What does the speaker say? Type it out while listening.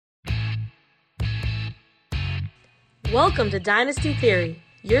Welcome to Dynasty Theory,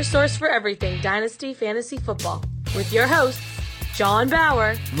 your source for everything Dynasty Fantasy Football, with your hosts, John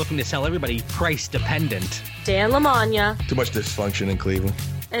Bauer. I'm looking to sell everybody price-dependent. Dan Lamagna. Too much dysfunction in Cleveland.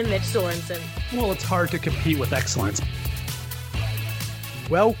 And Mitch Sorensen. Well, it's hard to compete with excellence.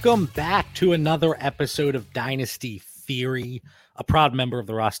 Welcome back to another episode of Dynasty Theory, a proud member of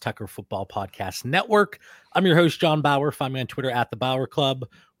the Ross Tucker Football Podcast Network. I'm your host, John Bauer. Find me on Twitter at The Bauer Club.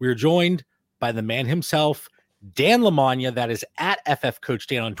 We are joined by the man himself, Dan Lamagna. That is at FF Coach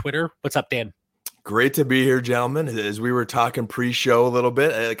Dan on Twitter. What's up, Dan? Great to be here, gentlemen. As we were talking pre-show a little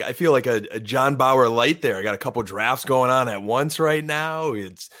bit, I feel like a John Bauer light there. I got a couple drafts going on at once right now.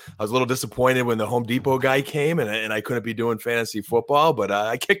 I was a little disappointed when the Home Depot guy came and I couldn't be doing fantasy football, but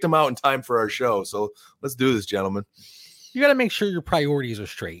I kicked him out in time for our show. So let's do this, gentlemen. You got to make sure your priorities are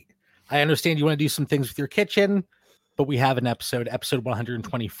straight. I understand you want to do some things with your kitchen, but we have an episode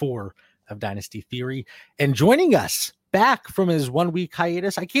 124 of Dynasty Theory. And joining us back from his 1 week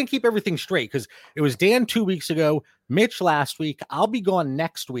hiatus, I can't keep everything straight because it was Dan 2 weeks ago, Mitch last week. I'll be gone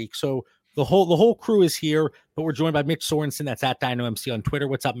next week. So the whole crew is here, but we're joined by Mitch Sorensen. That's at DynoMC on Twitter.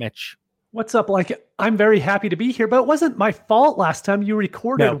 What's up, Mitch? What's up? I'm very happy to be here, but it wasn't my fault last time you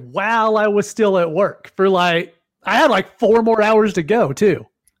recorded while I was still at work I had 4 more hours to go too.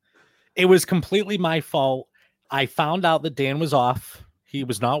 It was completely my fault. I found out that Dan was off. He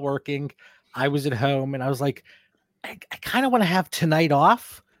was not working. I was at home and I was like, I kind of want to have tonight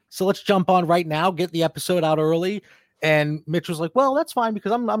off. So let's jump on right now, get the episode out early. And Mitch was like, well, that's fine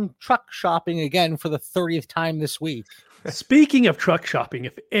because I'm truck shopping again for the 30th time this week. Speaking of truck shopping,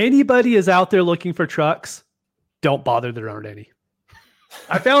 if anybody is out there looking for trucks, don't bother. There aren't any.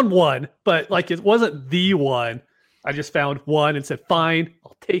 I found one, but it wasn't the one. I just found one and said, fine,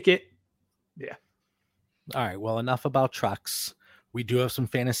 I'll take it. Yeah. All right. Well, enough about trucks. We do have some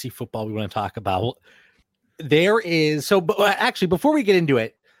fantasy football we want to talk about. Actually, before we get into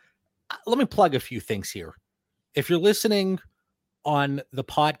it, let me plug a few things here. If you're listening on the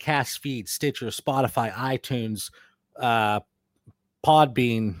podcast feed, Stitcher, Spotify, iTunes,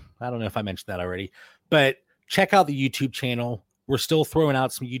 Podbean, I don't know if I mentioned that already, but check out the YouTube channel. We're still throwing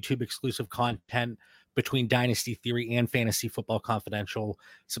out some YouTube exclusive content between Dynasty Theory and Fantasy Football Confidential.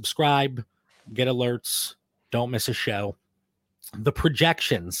 Subscribe, get alerts, don't miss a show. The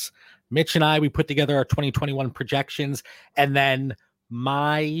projections. Mitch and we put together our 2021 projections, and then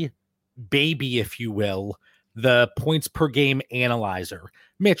my baby, if you will, the points per game analyzer.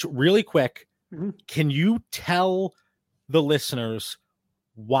 Mitch, really quick, Can you tell the listeners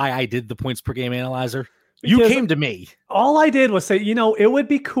why I did the points per game analyzer? Because you came to me. All I did was say, it would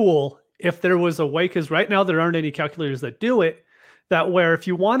be cool if there was a way, because right now there aren't any calculators that do it, that where if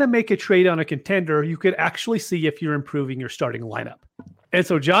you want to make a trade on a contender, you could actually see if you're improving your starting lineup. And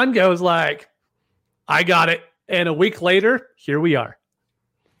so John goes I got it. And a week later, here we are.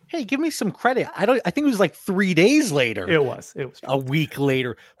 Hey, give me some credit. I think it was 3 days later. It was a week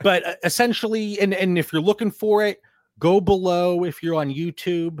later. But essentially, and if you're looking for it, go below. If you're on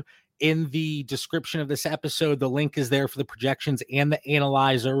YouTube, in the description of this episode, the link is there for the projections and the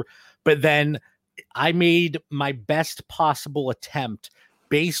analyzer. But then I made my best possible attempt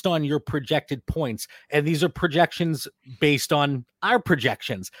based on your projected points. And these are projections based on our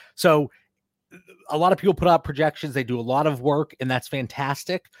projections. So a lot of people put out projections. They do a lot of work, and that's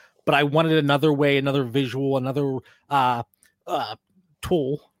fantastic. But I wanted another way, another visual, another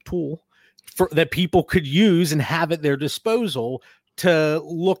tool that people could use and have at their disposal to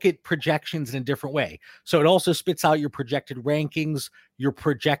look at projections in a different way. So it also spits out your projected rankings, your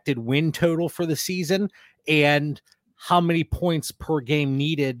projected win total for the season, and how many points per game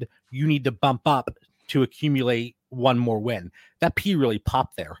needed you need to bump up to accumulate one more win. That P really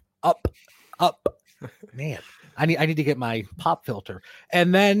popped there. Up. Man, I need to get my pop filter.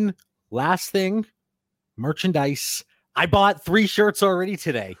 And then last thing, merchandise. I bought 3 shirts already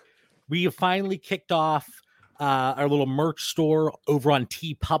today. We have finally kicked off our little merch store over on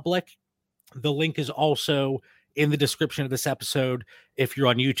TeePublic. The link is also in the description of this episode if you're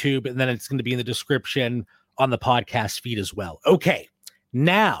on YouTube, and then it's going to be in the description on the podcast feed as well. Okay,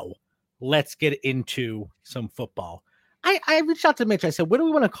 now let's get into some football. I reached out to Mitch. I said, what do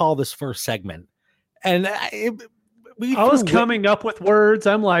we want to call this first segment? And I was coming up with words.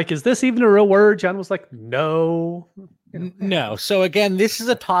 I'm like, is this even a real word? John was like, no. No. So again, this is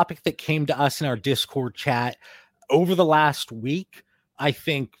a topic that came to us in our Discord chat over the last week. I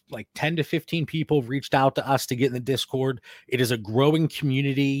think 10 to 15 people have reached out to us to get in the Discord. It is a growing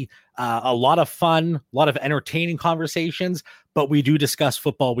community, a lot of fun, a lot of entertaining conversations, but we do discuss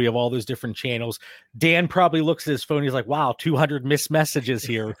football. We have all those different channels. Dan probably looks at his phone. He's like, wow, 200 missed messages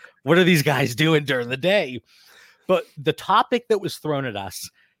here. What are these guys doing during the day? But the topic that was thrown at us,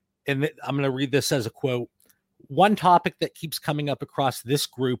 and I'm going to read this as a quote. One topic that keeps coming up across this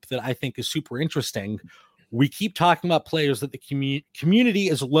group that I think is super interesting. We keep talking about players that the community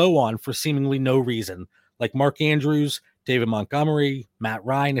is low on for seemingly no reason, like Mark Andrews, David Montgomery, Matt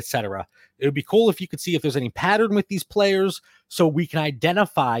Ryan, etc. It would be cool if you could see if there's any pattern with these players so we can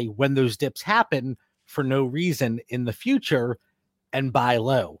identify when those dips happen for no reason in the future and buy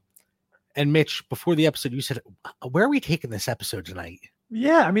low. And Mitch, before the episode, you said, where are we taking this episode tonight?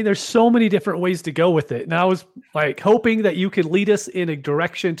 Yeah, I mean, there's so many different ways to go with it. And I was like hoping that you could lead us in a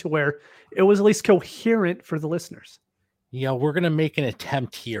direction to where it was at least coherent for the listeners. Yeah, we're going to make an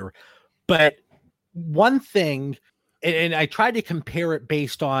attempt here. But one thing, and I tried to compare it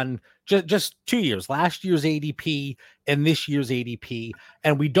based on just 2 years, last year's ADP and this year's ADP.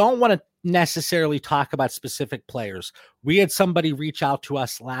 And we don't want to necessarily talk about specific players. We had somebody reach out to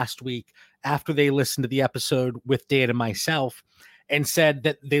us last week after they listened to the episode with Dan and myself and said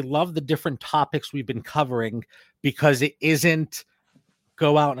that they love the different topics we've been covering because it isn't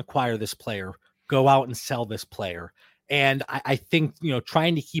go out and acquire this player, go out and sell this player. And I think,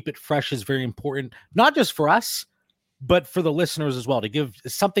 trying to keep it fresh is very important, not just for us, but for the listeners as well, to give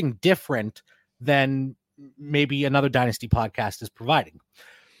something different than maybe another Dynasty podcast is providing.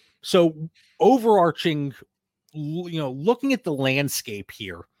 So overarching, looking at the landscape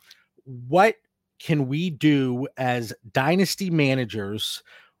here, what can we do as Dynasty managers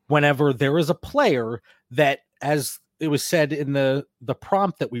whenever there is a player that, as it was said in the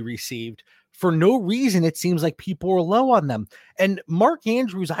prompt that we received, for no reason, it seems like people are low on them. And Mark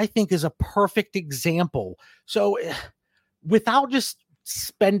Andrews, I think, is a perfect example. So without just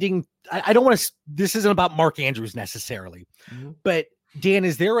spending, I don't want to, this isn't about Mark Andrews necessarily, but Dan,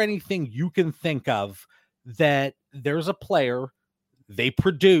 is there anything you can think of that there's a player, they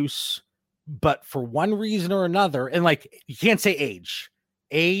produce, but for one reason or another, and like, you can't say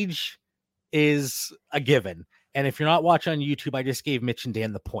age is a given. And if you're not watching on YouTube, I just gave Mitch and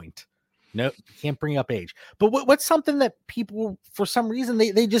Dan the point. No, you can't bring up age. But what's something that people, for some reason,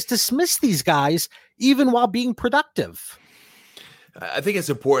 they just dismiss these guys even while being productive? I think it's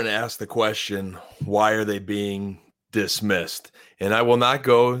important to ask the question, why are they being dismissed? And I will not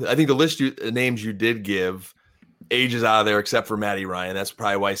go, I think the names you did give, age is out of there except for Matty Ryan. That's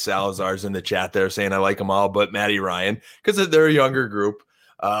probably why Salazar's in the chat there saying I like them all but Matty Ryan, because they're a younger group.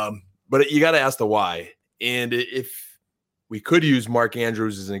 But you got to ask the why. And if we could use Mark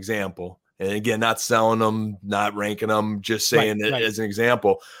Andrews as an example, and again, not selling them, not ranking them, just saying it as an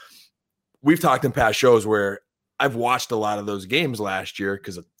example. We've talked in past shows where I've watched a lot of those games last year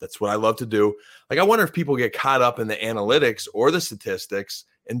because that's what I love to do. Like, I wonder if people get caught up in the analytics or the statistics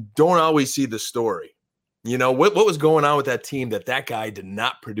and don't always see the story. What was going on with that team that guy did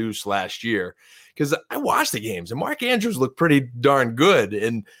not produce last year? Because I watched the games and Mark Andrews looked pretty darn good.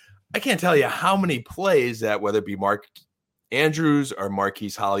 And I can't tell you how many plays that, whether it be Mark Andrews or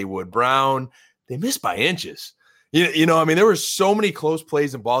Marquise Hollywood Brown, they missed by inches. There were so many close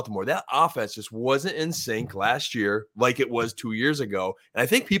plays in Baltimore. That offense just wasn't in sync last year like it was 2 years ago. And I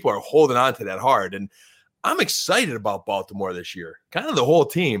think people are holding on to that hard. And I'm excited about Baltimore this year, kind of the whole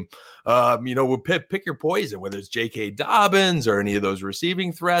team. We'll pick your poison, whether it's J.K. Dobbins or any of those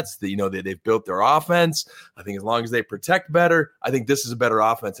receiving threats. They've built their offense. I think as long as they protect better, I think this is a better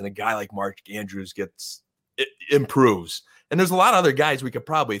offense. And a guy like Mark Andrews improves. And there's a lot of other guys we could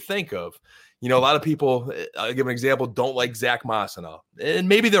probably think of. A lot of people, I'll give an example, don't like Zach Moss enough. And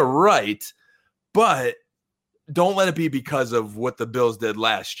maybe they're right, but don't let it be because of what the Bills did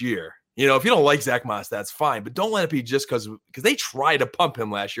last year. If you don't like Zach Moss, that's fine. But don't let it be just because they tried to pump him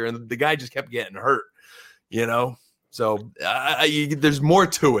last year and the guy just kept getting hurt, So there's more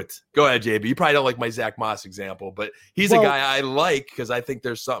to it. Go ahead, JB. You probably don't like my Zach Moss example, but he's a guy I like because I think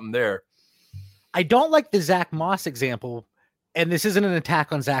there's something there. I don't like the Zach Moss example. And this isn't an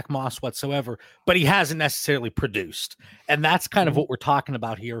attack on Zach Moss whatsoever, but he hasn't necessarily produced. And that's kind of what we're talking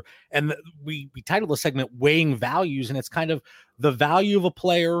about here. And we titled the segment Weighing Values, and it's kind of the value of a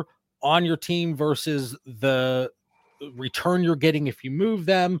player on your team versus the return you're getting if you move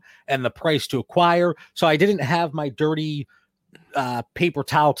them and the price to acquire. So I didn't have my dirty paper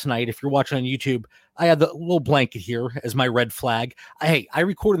towel tonight. If you're watching on YouTube, I had the little blanket here as my red flag. I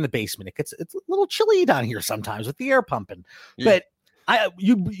record in the basement. It's a little chilly down here sometimes with the air pumping. Yeah. But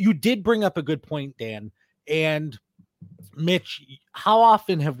you did bring up a good point, Dan. And Mitch, how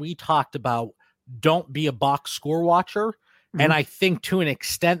often have we talked about don't be a box score watcher? And I think to an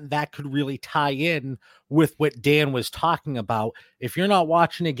extent that could really tie in with what Dan was talking about. If you're not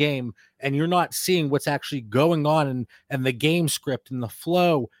watching a game and you're not seeing what's actually going on and the game script and the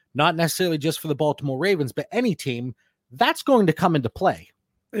flow, not necessarily just for the Baltimore Ravens, but any team, that's going to come into play.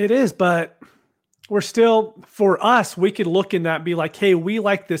 It is, but we're still, for us, we could look in that and be like, hey, we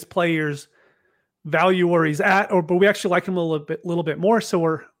like this player's value where he's at, but we actually like him a little bit more, so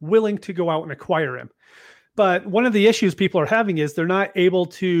we're willing to go out and acquire him. But one of the issues people are having is they're not able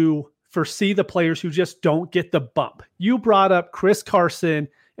to foresee the players who just don't get the bump. You brought up Chris Carson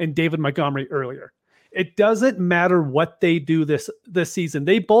and David Montgomery earlier. It doesn't matter what they do this season.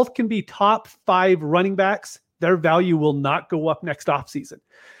 They both can be top 5 running backs. Their value will not go up next offseason.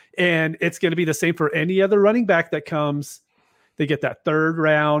 And it's going to be the same for any other running back that comes. They get that 3rd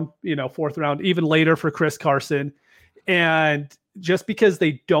round, 4th round, even later for Chris Carson. And just because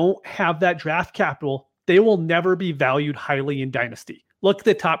they don't have that draft capital, they will never be valued highly in Dynasty. Look at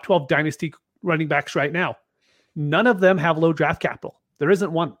the top 12 Dynasty running backs right now. None of them have low draft capital. There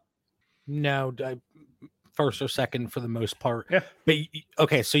isn't one. No, first or second for the most part. Yeah. But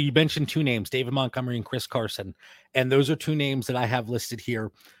okay, so you mentioned 2 names, David Montgomery and Chris Carson. And those are 2 names that I have listed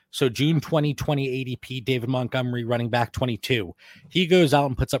here. So June 2020 ADP, David Montgomery, running back 22. He goes out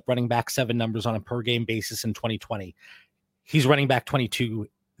and puts up running back 7 numbers on a per game basis in 2020. He's running back 22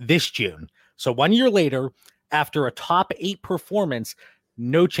 this June. So 1 year later, after a top 8 performance,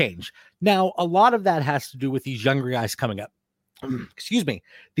 no change. Now, a lot of that has to do with these younger guys coming up. Excuse me.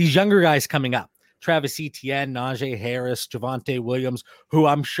 These younger guys coming up. Travis Etienne, Najee Harris, Javonte Williams, who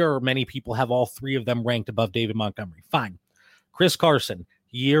I'm sure many people have all 3 of them ranked above David Montgomery. Fine. Chris Carson,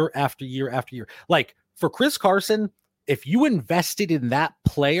 year after year after year. Like, for Chris Carson, if you invested in that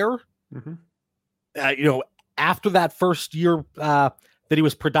player, after that first year that he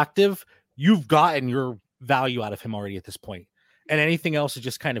was productive, you've gotten your value out of him already at this point. And anything else is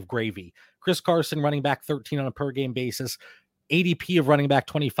just kind of gravy. Chris Carson, running back 13 on a per game basis, ADP of running back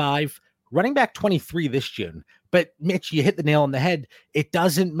 25, running back 23 this June. But Mitch, you hit the nail on the head. It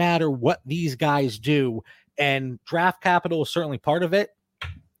doesn't matter what these guys do. And draft capital is certainly part of it.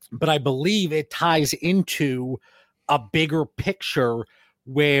 But I believe it ties into a bigger picture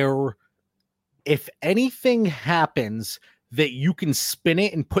where if anything happens that you can spin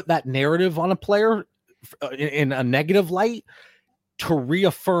it and put that narrative on a player in a negative light to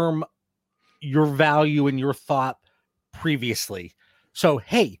reaffirm your value and your thought previously. So,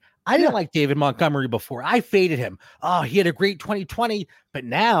 hey, I didn't like David Montgomery before. I faded him. Oh, he had a great 2020, but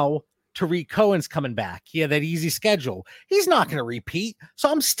now Tariq Cohen's coming back. He had that easy schedule. He's not going to repeat.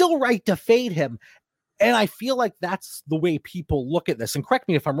 So I'm still right to fade him. And I feel like that's the way people look at this. And correct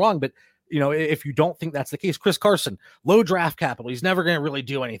me if I'm wrong, but if you don't think that's the case, Chris Carson, low draft capital. He's never going to really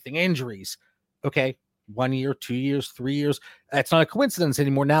do anything. Injuries. Okay. 1 year, 2 years, 3 years. That's not a coincidence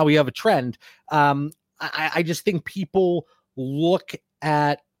anymore. Now we have a trend. I just think people look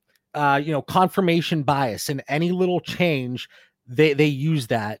at, confirmation bias, and any little change, they use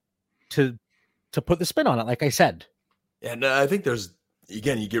that to put the spin on it. Like I said. And I think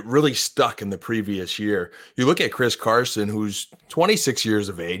again, you get really stuck in the previous year. You look at Chris Carson, who's 26 years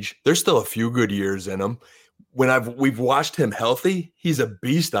of age. There's still a few good years in him. We've watched him healthy, he's a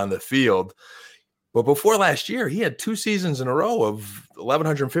beast on the field. But before last year, he had 2 seasons in a row of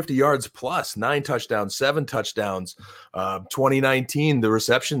 1,150 yards plus, 9 touchdowns, 7 touchdowns. 2019, the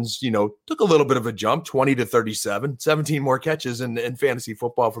receptions, took a little bit of a jump, 20 to 37, 17 more catches in fantasy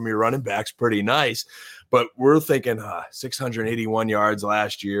football from your running backs. Pretty nice. But we're thinking 681 yards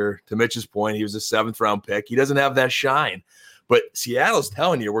last year. To Mitch's point, he was a 7th round pick. He doesn't have that shine. But Seattle's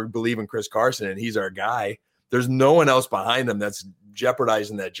telling you, we're believing Chris Carson and he's our guy. There's no one else behind him that's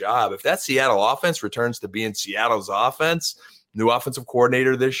jeopardizing that job. If that Seattle offense returns to being Seattle's offense, new offensive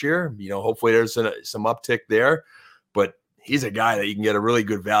coordinator this year, hopefully there's some uptick there. But he's a guy that you can get a really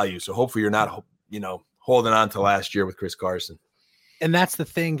good value. So hopefully you're not, holding on to last year with Chris Carson. And that's the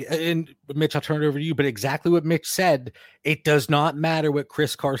thing. And Mitch, I'll turn it over to you. But exactly what Mitch said, it does not matter what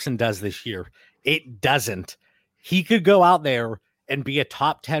Chris Carson does this year. It doesn't. He could go out there and be a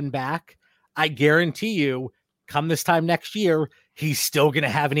top 10 back. I guarantee you, come this time next year, he's still going to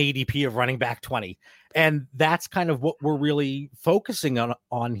have an ADP of running back 20. And that's kind of what we're really focusing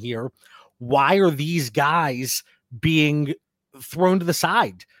on here. Why are these guys being thrown to the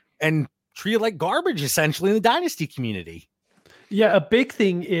side and treated like garbage, essentially, in the dynasty community? Yeah, a big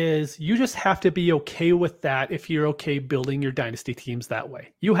thing is you just have to be okay with that if you're okay building your dynasty teams that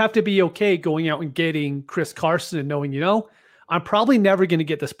way. You have to be okay going out and getting Chris Carson and knowing, I'm probably never going to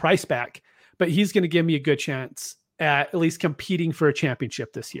get this price back, but he's going to give me a good chance at least competing for a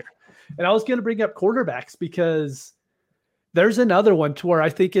championship this year. And I was going to bring up quarterbacks because There's another one to where I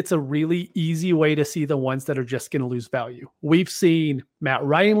think it's a really easy way to see the ones that are just going to lose value. We've seen Matt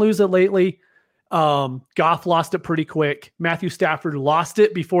Ryan lose it lately. Goff lost it pretty quick. Matthew Stafford lost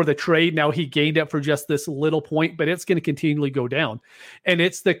it before the trade. Now he gained it for just this little point, but it's going to continually go down. And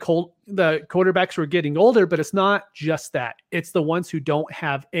it's the quarterbacks who are getting older, but it's not just that. It's the ones who don't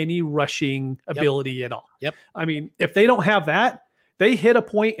have any rushing ability at all. Yep. I mean, if they don't have that, they hit a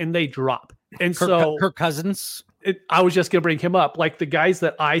point and they drop. And Kirk Cousins. I was just going to bring him up. Like the guys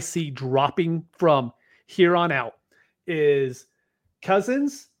that I see dropping from here on out is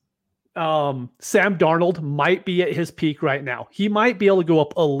Cousins. Sam Darnold might be at his peak right now. He might be able to go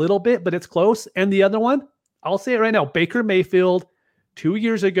up a little bit, but it's close. And the other one, I'll say it right now, Baker Mayfield, 2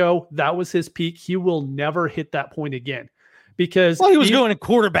 years ago, that was his peak. He will never hit that point again because he was going to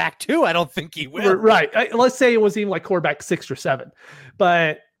quarterback too. I don't think he will. Right. Let's say it was even like quarterback 6 or 7,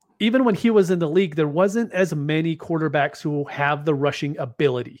 but even when he was in the league, there wasn't as many quarterbacks who have the rushing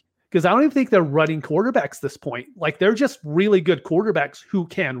ability. Because I don't even think they're running quarterbacks this point. Like they're just really good quarterbacks who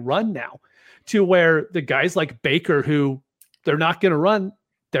can run now, to where the guys like Baker, who they're not going to run,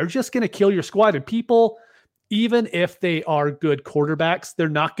 they're just going to kill your squad. And people, even if they are good quarterbacks, they're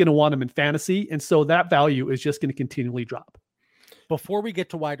not going to want them in fantasy. And so that value is just going to continually drop. Before we get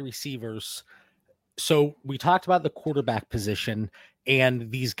to wide receivers, so we talked about the quarterback position and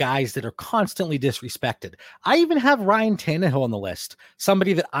these guys that are constantly disrespected. I even have Ryan Tannehill on the list,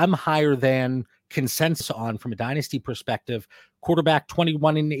 somebody that I'm higher than consensus on from a dynasty perspective. Quarterback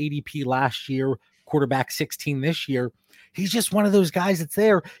 21 in the ADP last year, quarterback 16 this year. He's just one of those guys that's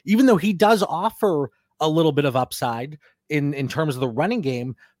there, even though he does offer a little bit of upside in terms of the running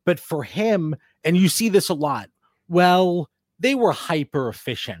game. But for him, and you see this a lot, well, they were hyper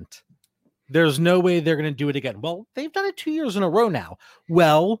efficient. There's no way they're going to do it again. Well, they've done it 2 years in a row now.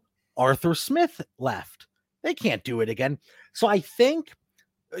 Well, Arthur Smith left. They can't do it again. So I think,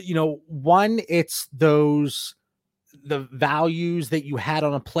 one, it's the values that you had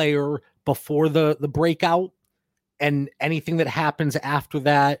on a player before the breakout, and anything that happens after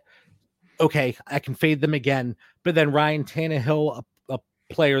that, okay, I can fade them again. But then Ryan Tannehill, a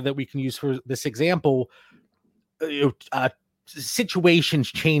player that we can use for this example, situations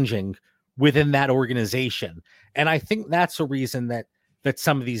changing within that organization. And I think that's a reason that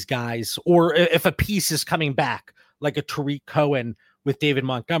some of these guys, or if a piece is coming back, like a Tariq Cohen with David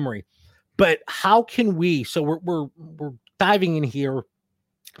Montgomery. But how can we, so we're diving in here,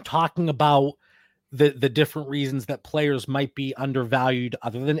 talking about the different reasons that players might be undervalued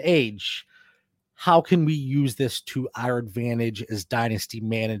other than age. How can we use this to our advantage as dynasty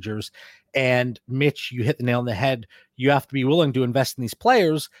managers? And Mitch, you hit the nail on the head. You have to be willing to invest in these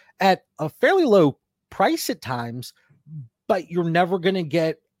players at a fairly low price at times, but you're never going to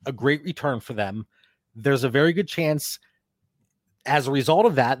get a great return for them. There's a very good chance as a result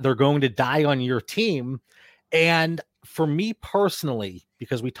of that, they're going to die on your team. And for me personally,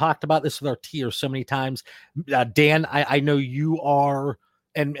 because we talked about this with our tiers so many times, Dan, I know you are,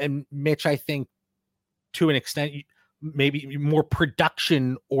 and Mitch, I think to an extent, maybe more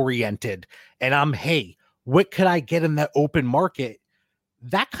production oriented. And hey, what could I get in that open market?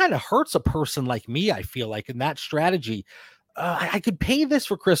 That kind of hurts a person like me. I feel like in that strategy, I could pay this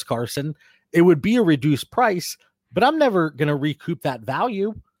for Chris Carson. It would be a reduced price, but I'm never going to recoup that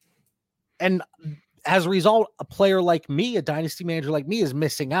value. And as a result, a player like me, a dynasty manager like me, is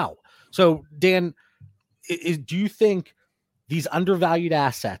missing out. So Dan, do you think these undervalued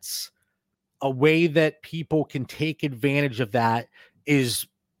assets, a way that people can take advantage of that is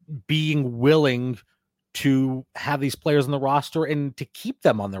being willing to have these players on the roster and to keep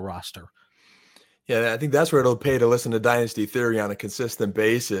them on the roster? Yeah, I think that's where it'll pay to listen to Dynasty Theory on a consistent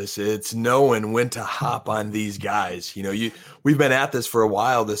basis. It's knowing when to hop on these guys. We've been at this for a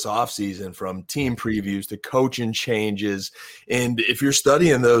while this offseason, from team previews to coaching changes. And if you're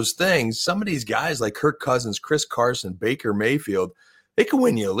studying those things, some of these guys like Kirk Cousins, Chris Carson, Baker Mayfield, they can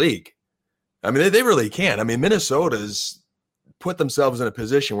win you a league. I mean, they really can. I mean, Minnesota's put themselves in a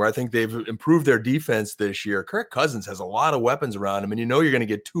position where I think they've improved their defense this year. Kirk Cousins has a lot of weapons around him, and you're going to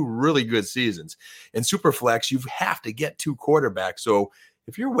get 2 really good seasons. In Superflex, you have to get 2 quarterbacks. So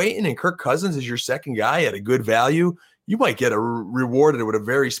if you're waiting and Kirk Cousins is your second guy at a good value, you might get rewarded with a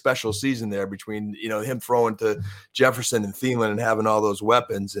very special season there between, him throwing to Jefferson and Thielen and having all those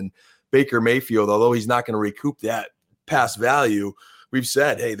weapons. And Baker Mayfield, although he's not going to recoup that past value, we've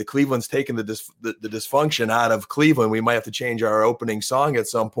said, hey, the Cleveland's taken the dysfunction out of Cleveland. We might have to change our opening song at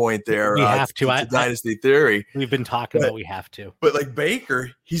some point there. We have to. Dynasty Theory. We've been talking about we have to. But like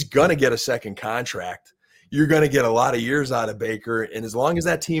Baker, he's going to get a second contract. You're going to get a lot of years out of Baker. And as long as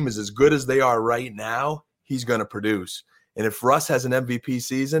that team is as good as they are right now, he's going to produce. And if Russ has an MVP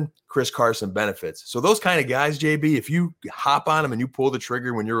season, Chris Carson benefits. So those kind of guys, JB, if you hop on them and you pull the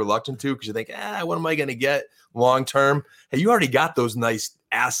trigger when you're reluctant to because you think, what am I going to get long term? Hey, you already got those nice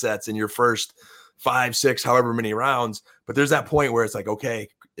assets in your first 5, 6, however many rounds. But there's that point where it's like, okay,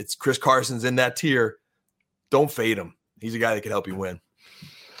 it's Chris Carson's in that tier. Don't fade him. He's a guy that can help you win.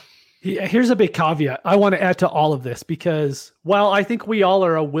 Here's a big caveat I want to add to all of this, because while I think we all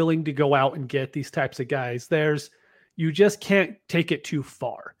are willing to go out and get these types of guys, you just can't take it too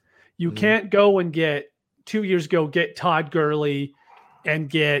far. You can't go and get 2 years ago, get Todd Gurley and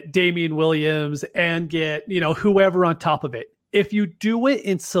get Damian Williams and get, whoever on top of it. If you do it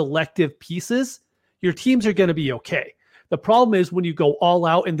in selective pieces, your teams are going to be okay. The problem is when you go all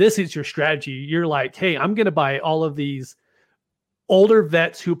out and this is your strategy, you're like, hey, I'm going to buy all of these older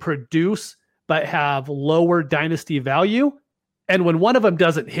vets who produce but have lower dynasty value. And when one of them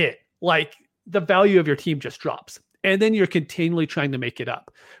doesn't hit, like the value of your team just drops. And then you're continually trying to make it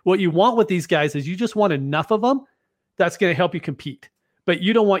up. What you want with these guys is you just want enough of them that's going to help you compete. But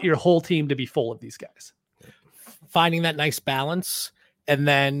you don't want your whole team to be full of these guys. Finding that nice balance. And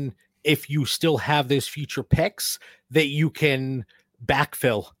then if you still have those future picks that you can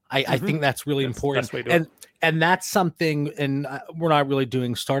backfill, I think that's really important. And that's something, and we're not really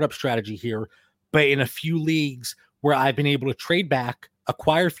doing startup strategy here, but in a few leagues where I've been able to trade back,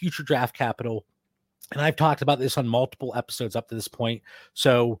 acquire future draft capital, and I've talked about this on multiple episodes up to this point.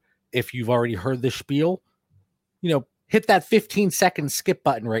 So if you've already heard this spiel, hit that 15-second skip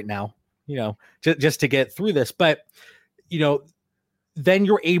button right now, just to get through this. But, then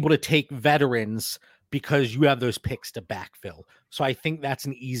you're able to take veterans because you have those picks to backfill. So I think that's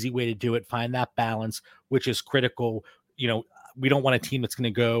an easy way to do it. Find that balance, which is critical. We don't want a team that's going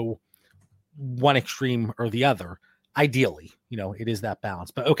to go one extreme or the other. Ideally, it is that balance.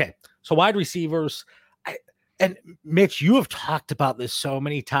 But okay, so wide receivers. And Mitch, you have talked about this so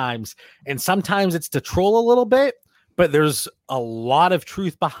many times, and sometimes it's to troll a little bit, but there's a lot of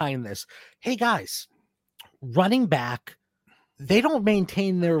truth behind this. Hey guys, running back, they don't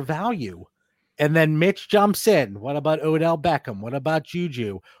maintain their value. And then Mitch jumps in. What about Odell Beckham? What about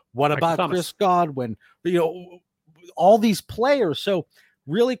Juju? What about Chris Godwin? All these players. So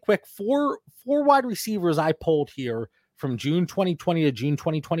really quick, four wide receivers I pulled here from June 2020 to June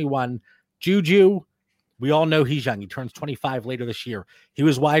 2021. Juju, we all know he's young. He turns 25 later this year. He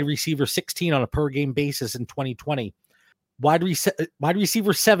was wide receiver 16 on a per game basis in 2020. Wide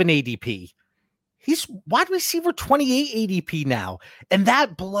receiver 7 ADP. He's wide receiver 28 ADP now. And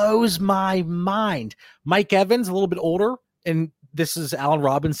that blows my mind. Mike Evans, a little bit older, and this is Allen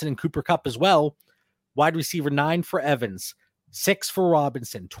Robinson and Cooper Kupp as well. Wide receiver 9 for Evans, 6 for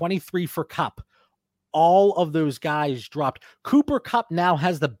Robinson, 23 for Kupp. All of those guys dropped. Cooper Kupp now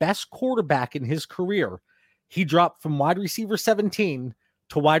has the best quarterback in his career. He dropped from wide receiver 17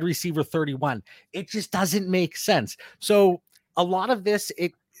 to wide receiver 31. It just doesn't make sense. So a lot of this,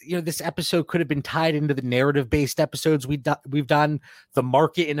 this episode could have been tied into the narrative-based episodes we've done, the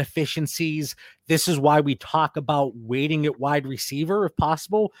market inefficiencies. This is why we talk about waiting at wide receiver if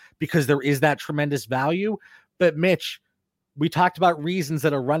possible, because there is that tremendous value. But Mitch, we talked about reasons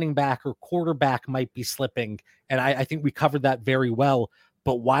that a running back or quarterback might be slipping, and I think we covered that very well.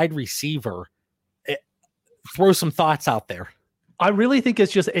 But wide receiver, throw some thoughts out there. I really think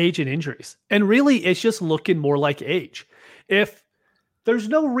it's just age and injuries. And really, it's just looking more like age. If there's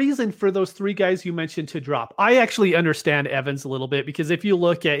no reason for those 3 guys you mentioned to drop. I actually understand Evans a little bit, because if you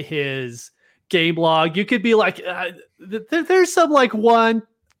look at his game log, you could be like, there's some like one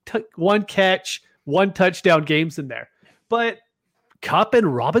catch, 1 touchdown games in there. But Kupp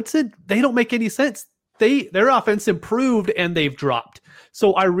and Robinson, they don't make any sense. Their offense improved and they've dropped.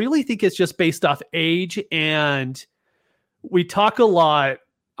 So I really think it's just based off age. And we talk a lot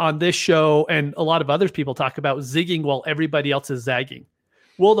on this show, and a lot of other people talk about zigging while everybody else is zagging.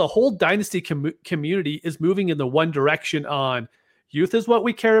 Well, the whole dynasty community is moving in the one direction on youth is what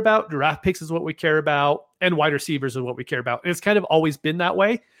we care about, draft picks is what we care about, and wide receivers is what we care about. And it's kind of always been that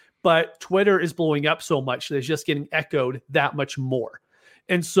way, but Twitter is blowing up so much that it's just getting echoed that much more.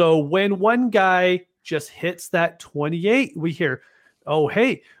 And so when one guy just hits that 28, we hear, oh,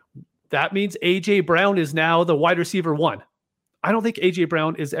 hey, that means A.J. Brown is now the wide receiver 1. I don't think A.J.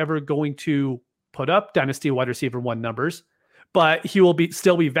 Brown is ever going to put up dynasty wide receiver 1 numbers, but he will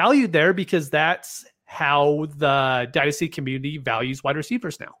still be valued there, because that's how the dynasty community values wide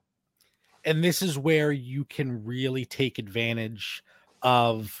receivers now. And this is where you can really take advantage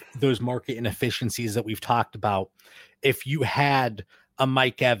of those market inefficiencies that we've talked about. If you had a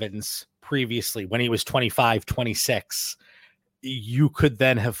Mike Evans previously when he was 25, 26, you could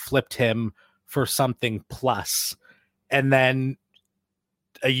then have flipped him for something plus. and then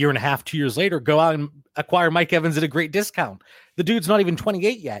a year and a half, 2 years later, go out and acquire Mike Evans at a great discount. The dude's not even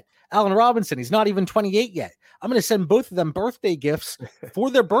 28 yet. Allen Robinson, he's not even 28 yet. I'm going to send both of them birthday gifts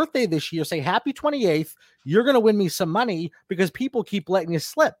for their birthday this year. Say, happy 28th. You're going to win me some money because people keep letting you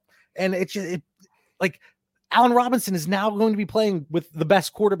slip. And like Allen Robinson is now going to be playing with the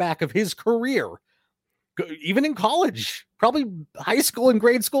best quarterback of his career, even in college, probably high school and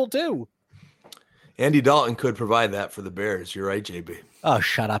grade school too. Andy Dalton could provide that for the Bears. You're right, JB. Oh,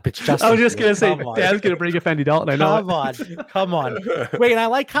 shut up. It's just. I was just going to say, Dad's going to bring up Andy Dalton. I know. Come on. Wait, and I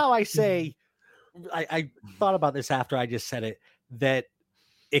like how I say, I thought about this after I just said it, that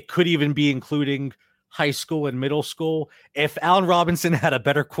it could even be including high school and middle school. If Allen Robinson had a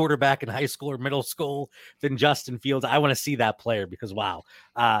better quarterback in high school or middle school than Justin Fields, I want to see that player because, wow.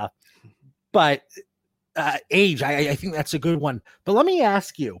 But age, I think that's a good one. But let me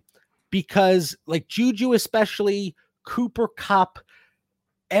ask you, because like Juju, especially Cooper Kupp,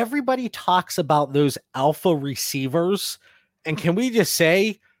 everybody talks about those alpha receivers. And can we just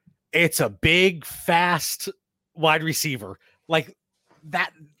say it's a big, fast wide receiver? Like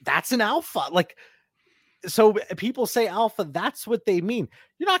that's an alpha. Like, so people say alpha, that's what they mean.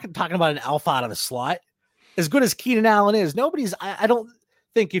 You're not talking about an alpha out of the slot. As good as Keenan Allen is, I don't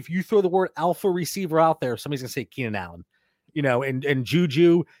think if you throw the word alpha receiver out there, somebody's gonna say Keenan Allen. You know, and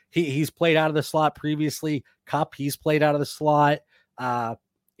Juju, he's played out of the slot previously. Kupp, he's played out of the slot.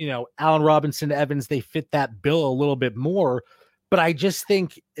 You know, Allen Robinson, Evans, they fit that bill a little bit more. But I just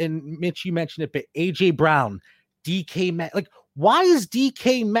think, and Mitch, you mentioned it, but AJ Brown, DK Metcalf, like, why is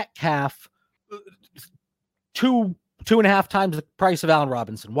DK Metcalf two and a half times the price of Allen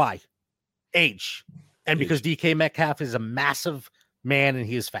Robinson? Why? Age. And because DK Metcalf is a massive man and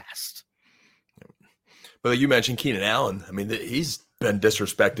he is fast. But you mentioned Keenan Allen. I mean, he's been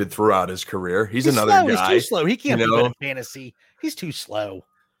disrespected throughout his career. He's another slow. guy. He's too slow. He can't be good in fantasy. He's too slow.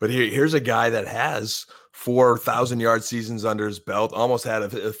 But here's a guy that has 4,000-yard seasons under his belt, almost had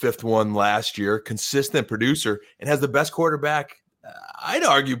a fifth one last year, consistent producer, and has the best quarterback, I'd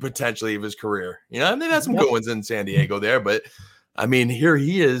argue, potentially of his career. You know, I mean, that's some good ones in San Diego there, but I mean, here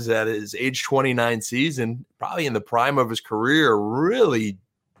he is at his age 29 season, probably in the prime of his career, really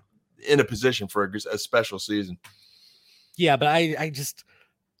in a position for a special season. Yeah, but I just,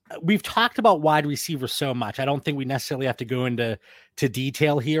 we've talked about wide receivers so much. I don't think we necessarily have to go into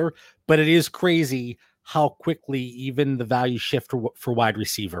detail here, but it is crazy how quickly even the value shift for wide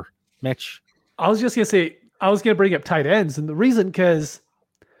receiver. Mitch? I was just going to say, I was going to bring up tight ends, and the reason, because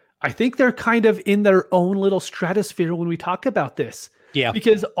I think they're kind of in their own little stratosphere when we talk about this. Yeah.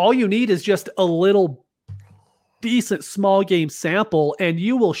 Because all you need is just a little decent small game sample, and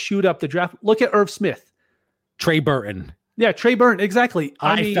you will shoot up the draft. Look at Irv Smith. Trey Burton. Yeah, Trey Burton, exactly.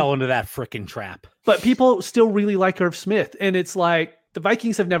 I mean, fell into that freaking trap. But people still really like Irv Smith, and it's like the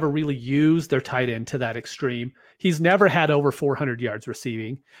Vikings have never really used their tight end to that extreme. He's never had over 400 yards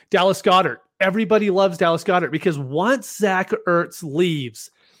receiving. Dallas Goedert. Everybody loves Dallas Goedert because once Zach Ertz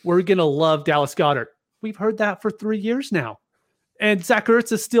leaves, we're going to love Dallas Goedert. We've heard that for 3 years now. And Zach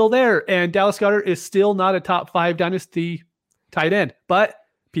Ertz is still there, and Dallas Goedert is still not a top 5 dynasty tight end, but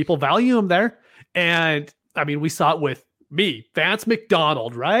people value him there. And I mean, we saw it with me, Vance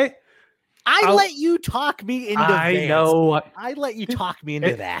McDonald, right? I let you talk me into that. I know. I let you talk me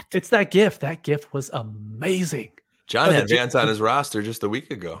into that. It's that gift. That gift was amazing. John had Vance on his roster just a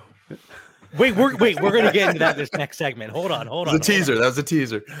week ago. Wait, we're going to get into that this next segment. Hold on. That was a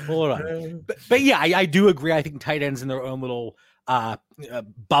teaser. Hold on. But yeah, I do agree. I think tight ends in their own little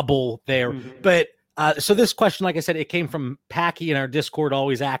bubble there. Mm-hmm. But so this question, like I said, it came from Packy in our Discord,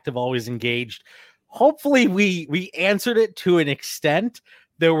 always active, always engaged. Hopefully we answered it to an extent.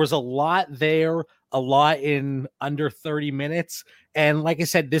 There was a lot there, a lot in under 30 minutes. And like I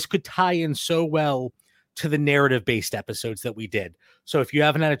said, this could tie in so well to the narrative-based episodes that we did. So if you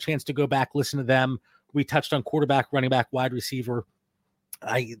haven't had a chance to go back, listen to them. We touched on quarterback, running back, wide receiver.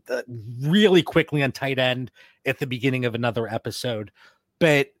 Really quickly on tight end at the beginning of another episode.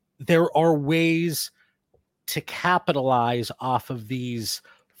 But there are ways to capitalize off of these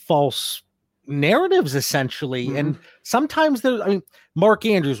false narratives, essentially. Mm-hmm. And sometimes Mark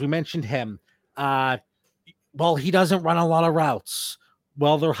Andrews, we mentioned him. Well, he doesn't run a lot of routes.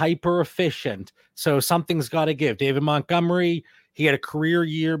 Well, they're hyper efficient. So something's got to give. David Montgomery, he had a career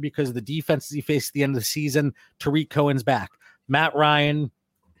year because of the defenses he faced at the end of the season. Tariq Cohen's back. Matt Ryan,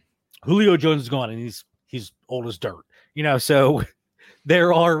 Julio Jones is gone, and he's old as dirt. You know, so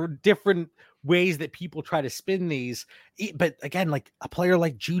there are different ways that people try to spin these. But again, like a player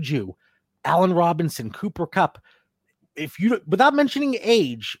like Juju, Allen Robinson, Cooper Kupp, without mentioning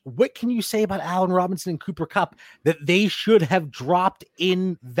age, what can you say about Allen Robinson and Cooper Kupp that they should have dropped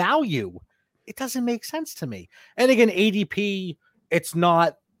in value? It doesn't make sense to me. And again, ADP, it's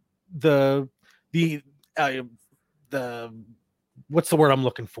not the what's the word I'm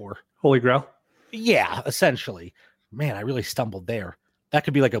looking for? Holy Grail. Yeah, essentially. Man, I really stumbled there. That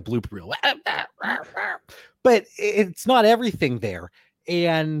could be like a blooper reel. But it's not everything there.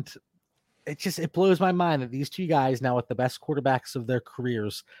 And it blows my mind that these two guys now with the best quarterbacks of their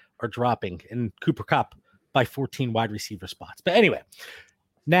careers are dropping, and Cooper Kupp by 14 wide receiver spots. But anyway,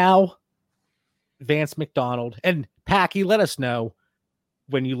 now Vance McDonald and Packy, let us know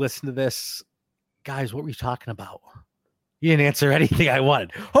when you listen to this, guys, what were you talking about? You didn't answer anything I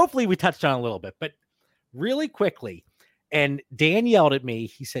wanted. Hopefully we touched on a little bit, but really quickly. And Dan yelled at me.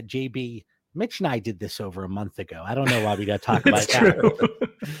 He said, JB, Mitch and I did this over a month ago. I don't know why we got to talk about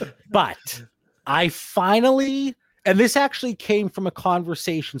that. But I finally, and this actually came from a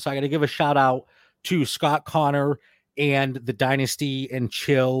conversation. So I got to give a shout out to Scott Connor and the Dynasty and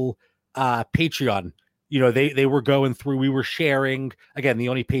Chill Patreon. You know, they were going through, we were sharing, again, the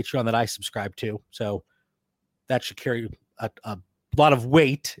only Patreon that I subscribe to. So that should carry a lot of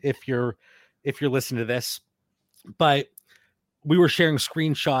weight if you're listening to this. But we were sharing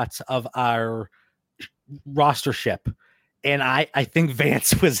screenshots of our roster ship. And I think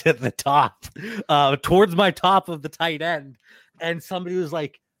Vance was at the top, towards my top of the tight end. And somebody was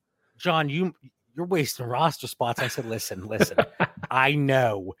like, John, you're wasting roster spots. I said, listen, I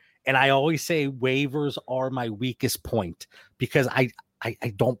know. And I always say waivers are my weakest point because I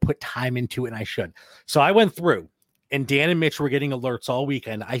don't put time into it, and I should. So I went through, and Dan and Mitch were getting alerts all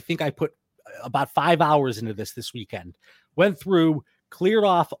weekend. I think I put about 5 hours into this weekend. Went through, cleared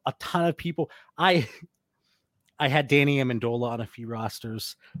off a ton of people. I had Danny Amendola on a few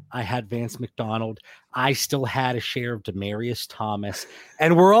rosters. I had Vance McDonald. I still had a share of Demaryius Thomas.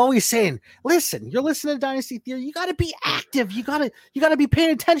 And we're always saying, listen, you're listening to Dynasty Theory. You got to be active. You got to be paying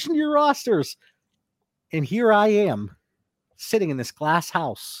attention to your rosters. And here I am sitting in this glass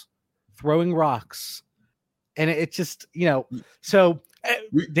house, throwing rocks. And it just, so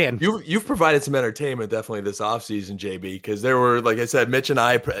Dan, you've provided some entertainment definitely this offseason, JB, because there were, like I said, Mitch and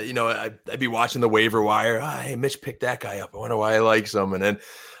I, I'd be watching the waiver wire. Oh, hey, Mitch picked that guy up. I wonder why I like him. And then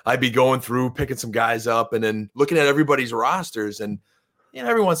I'd be going through, picking some guys up and then looking at everybody's rosters. And,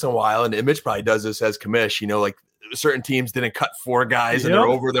 every once in a while, and Mitch probably does this as commish, like certain teams didn't cut 4 guys and they're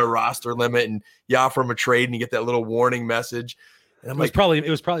over their roster limit, and you offer them a trade and you get that little warning message. And I'm it was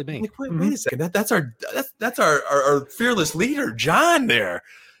probably me. Like, wait a second. That's our fearless leader, John, there.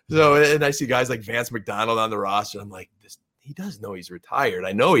 So, and I see guys like Vance McDonald on the roster. I'm like, he does know he's retired.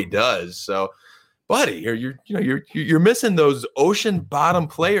 I know he does. So, buddy, you're missing those ocean bottom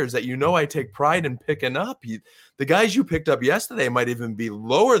players that I take pride in picking up. The guys you picked up yesterday might even be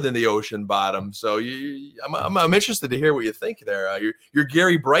lower than the ocean bottom. So, I'm interested to hear what you think there. Your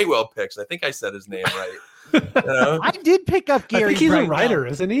Gary Brightwell picks. I think I said his name right. I did pick up Gary. I think he's a writer,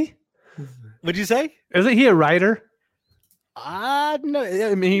 isn't he? What'd you say? Isn't he a writer? No,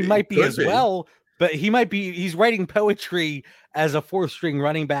 I mean he might be as well, but he's writing poetry as a 4th-string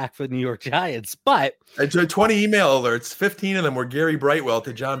running back for the New York Giants. But I took 20 email alerts, 15 of them were Gary Brightwell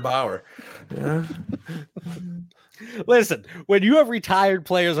to John Bauer. Yeah. Listen, when you have retired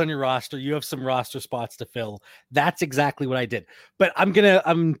players on your roster, you have some roster spots to fill. That's exactly what I did. But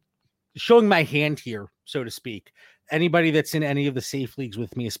I'm showing my hand here, so to speak. Anybody that's in any of the safe leagues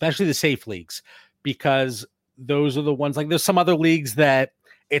with me, especially the safe leagues, because those are the ones, like there's some other leagues that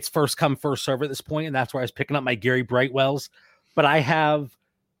it's first come, first serve at this point, and that's where I was picking up my Gary Brightwells. But I have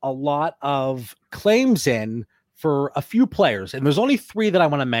a lot of claims in for a few players, and there's only 3 that I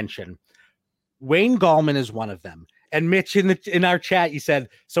want to mention. Wayne Gallman is one of them. And Mitch, in our chat, you said,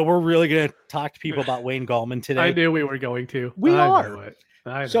 so we're really going to talk to people about Wayne Gallman today. I knew we were going to. We are.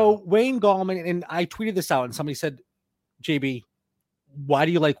 So Wayne Gallman, and I tweeted this out, and somebody said, JB, why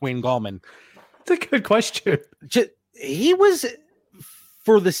do you like Wayne Gallman? That's a good question. He was,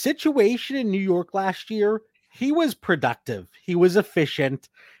 for the situation in New York last year, he was productive. He was efficient.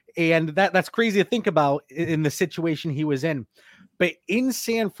 And that's crazy to think about in the situation he was in. But in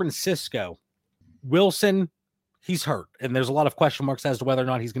San Francisco, Wilson, he's hurt. And there's a lot of question marks as to whether or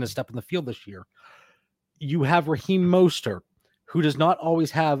not he's going to step in the field this year. You have Raheem Mostert, who does not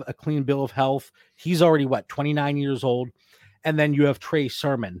always have a clean bill of health. He's already, 29 years old. And then you have Trey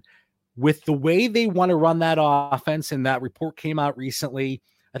Sermon. With the way they want to run that offense, and that report came out recently,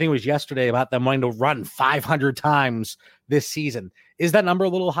 I think it was yesterday, about them wanting to run 500 times this season. Is that number a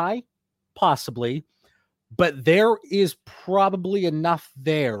little high? Possibly. But there is probably enough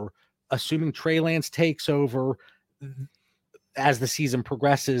there, assuming Trey Lance takes over, as the season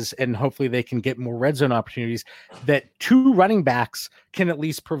progresses and hopefully they can get more red zone opportunities, that 2 running backs can at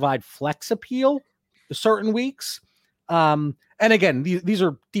least provide flex appeal certain weeks. And again, these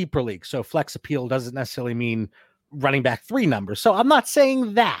are deeper leagues. So flex appeal doesn't necessarily mean running back 3 numbers. So I'm not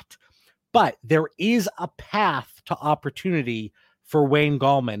saying that, but there is a path to opportunity for Wayne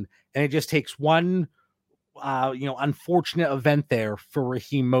Gallman. And it just takes one, unfortunate event there for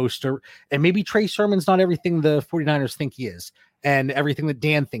Raheem Mostert, and maybe Trey Sermon's not everything the 49ers think he is and everything that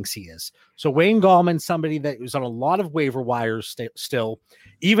Dan thinks he is. So Wayne Gallman, somebody that was on a lot of waiver wires still,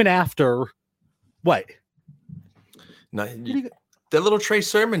 even after what? No, that little Trey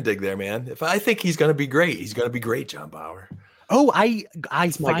Sermon dig there, man. I think he's going to be great. He's going to be great, John Bauer. Oh, I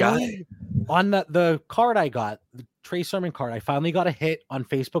finally, on the card I got, the Trey Sermon card, I finally got a hit on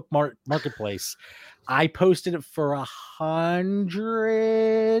Facebook Marketplace. I posted it for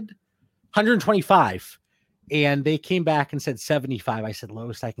 125, and they came back and said 75. I said,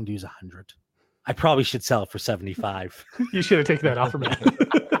 lowest I can do is 100. I probably should sell it for 75. You should have taken that offer, man.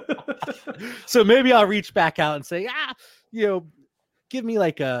 So maybe I'll reach back out and say, give me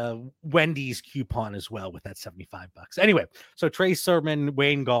like a Wendy's coupon as well with that $75. Anyway, so Trey Sermon,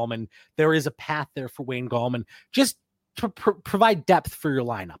 Wayne Gallman, there is a path there for Wayne Gallman just to provide depth for your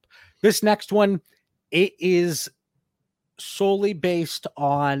lineup. This next one, it is solely based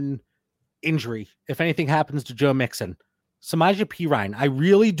on injury. If anything happens to Joe Mixon, Samaje Perine, I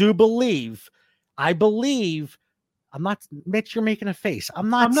really do believe, I'm not, Mitch, you're making a face. I'm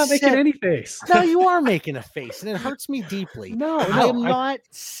not making any face. No, you are making a face, and it hurts me deeply. I am not.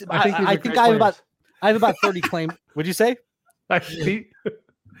 I think I have about 30 claims. What'd you say? He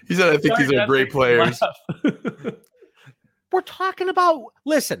said, I think these are great players. We're talking about,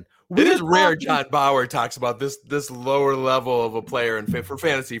 listen. It is rare John Bauer talks about this lower level of a player for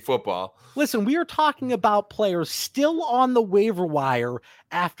fantasy football. Listen, we are talking about players still on the waiver wire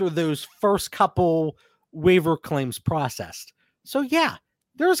after those first couple waiver claims processed. So yeah,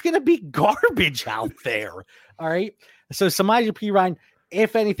 there's going to be garbage out there. All right. So Samaje Perine,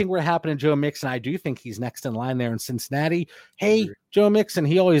 if anything were to happen to Joe Mixon, I do think he's next in line there in Cincinnati. Hey, Joe Mixon,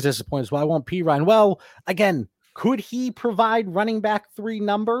 he always disappoints. Well, I want Perine. Well, again, could he provide running back 3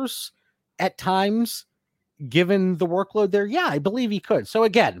 numbers at times given the workload there? Yeah, I believe he could. So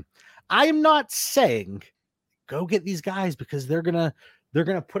again, I'm not saying go get these guys because they're going to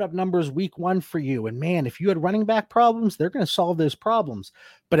put up numbers week 1 for you. And man, if you had running back problems, they're going to solve those problems.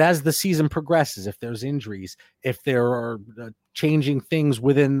 But as the season progresses, if there's injuries, if there are changing things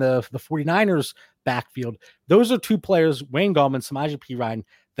within the 49ers backfield, those are 2 players, Wayne Gallman, Samaje Perine,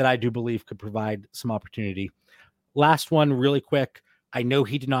 that I do believe could provide some opportunity. Last one really quick. I know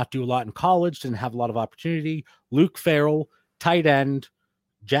he did not do a lot in college, didn't have a lot of opportunity. Luke Farrell, tight end,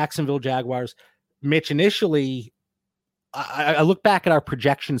 Jacksonville Jaguars. Mitch, initially, I look back at our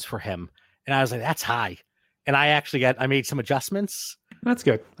projections for him and I was like, that's high. And I made some adjustments. That's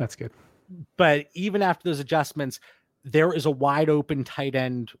good. But even after those adjustments, there is a wide open tight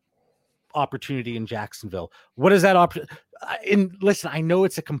end opportunity in Jacksonville. What is that option? And listen, I know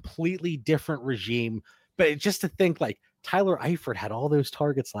it's a completely different regime, but just to think like Tyler Eifert had all those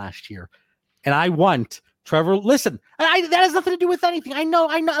targets last year and I want Trevor, listen, that has nothing to do with anything. I know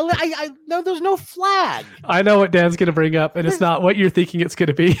there's no flag. I know what Dan's going to bring up, and it's not what you're thinking it's going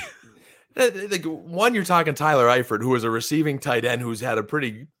to be. One, you're talking Tyler Eifert, who was a receiving tight end who's had a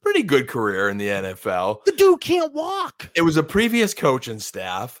pretty good career in the NFL. The dude can't walk. It was a previous coaching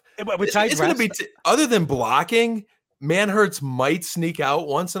staff. It's going to be other than blocking. Manhurts might sneak out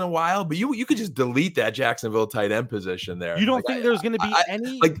once in a while, but you could just delete that Jacksonville tight end position there. You don't think there's going to be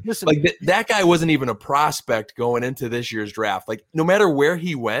any? That guy wasn't even a prospect going into this year's draft. Like no matter where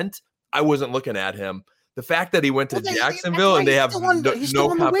he went, I wasn't looking at him. The fact that he went to Jacksonville and they have no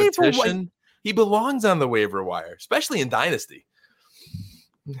competition, he belongs on the waiver wire, especially in Dynasty.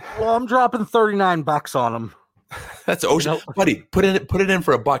 Well, I'm dropping $39 on him. That's ocean, buddy. Put it in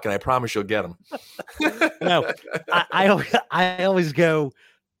for $1, and I promise you'll get them. No, I always go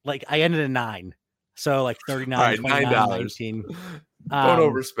like I ended at 9, so like 39, all right, $9, 19. Don't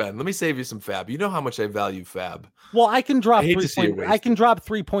overspend. Let me save you some fab. You know how much I value fab. Well, I can drop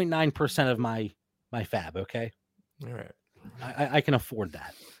 3.9% of my fab. Okay, all right. I can afford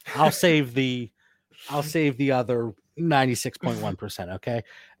that. I'll save the other 96.1%. Okay.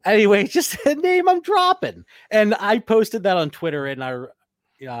 Anyway, just a name I'm dropping. And I posted that on Twitter in our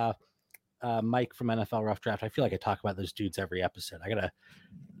Mike from NFL Rough Draft. I feel like I talk about those dudes every episode.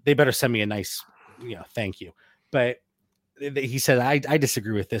 They better send me a nice, thank you. But he said, I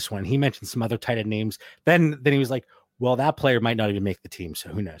disagree with this one. He mentioned some other tight end names. Then he was like, well, that player might not even make the team. So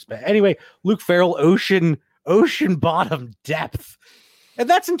who knows? But anyway, Luke Farrell, Ocean ocean bottom depth. And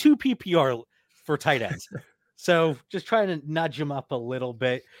that's in 2 PPR for tight ends. So just trying to nudge him up a little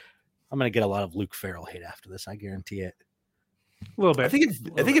bit. I'm going to get a lot of Luke Farrell hate after this. I guarantee it. A little bit. I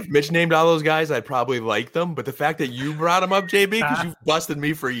think if Mitch named all those guys, I'd probably like them. But the fact that you brought them up, JB, because you've busted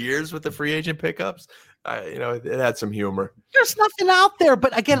me for years with the free agent pickups, it had some humor. There's nothing out there.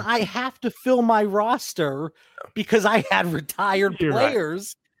 But again, I have to fill my roster because I had retired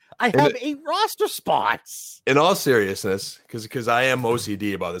players. Right. I have 8 roster spots. In all seriousness, because I am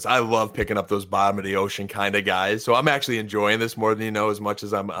OCD about this, I love picking up those bottom of the ocean kind of guys. So I'm actually enjoying this more than you know, as much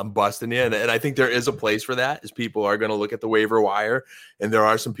as I'm busting you. And I think there is a place for that, as people are going to look at the waiver wire. And there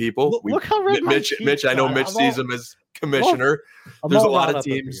are some people. Look how red Mitch, I know Mitch sees him as commissioner. There's a lot of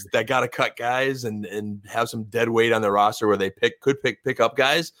teams that got to cut guys and have some dead weight on their roster where they could pick up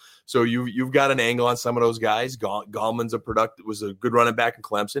guys. So you've got an angle on some of those guys. Gallman's was a good running back in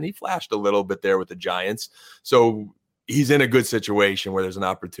Clemson. He flashed a little bit there with the Giants. So he's in a good situation where there's an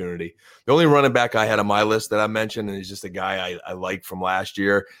opportunity. The only running back I had on my list that I mentioned, and he's just a guy I like from last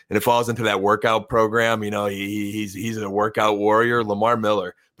year, and it falls into that workout program. He's a workout warrior, Lamar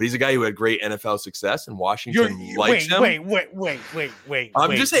Miller. But he's a guy who had great NFL success, and Washington likes him. Wait.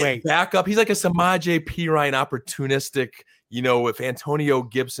 I'm just saying, back up. He's like a Samaje Perine opportunistic. If Antonio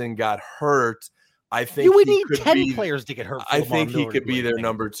Gibson got hurt, I think you would need 10 players to get hurt. I think he could be their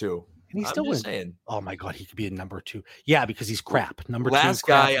number 2. And he's still saying, oh my God, he could be a number 2. Yeah, because he's crap. Last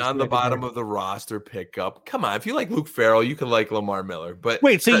guy on the bottom of the roster pickup. Come on, if you like Luke Farrell, you can like Lamar Miller. But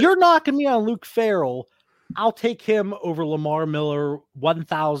wait, so you're knocking me on Luke Farrell? I'll take him over Lamar Miller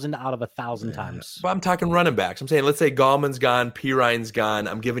 1,000 out of 1,000 times. But I'm talking running backs. I'm saying, let's say Gallman's gone, Perine's gone.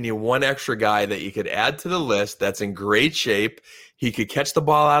 I'm giving you one extra guy that you could add to the list that's in great shape. He could catch the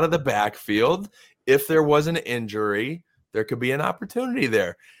ball out of the backfield. If there was an injury, there could be an opportunity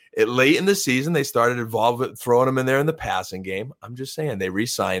there. Late in the season, they started throwing him in there in the passing game. I'm just saying, they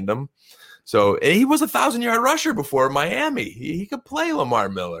re-signed him. So he was a 1,000-yard rusher before Miami. He could play Lamar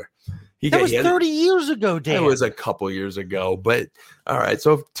Miller. That was 30 years ago, Dan. It was a couple years ago, but all right.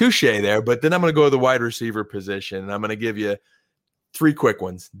 So touche there. But then I'm going to go to the wide receiver position, and I'm going to give you 3 quick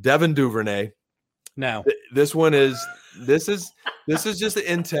ones. Devin Duvernay. No, this is just the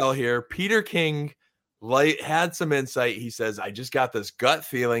intel here. Peter King had some insight. He says, I just got this gut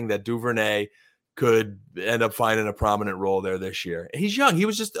feeling that Duvernay could end up finding a prominent role there this year. He's young. He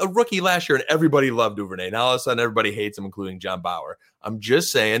was just a rookie last year, and everybody loved Duvernay. Now all of a sudden, everybody hates him, including John Bauer. I'm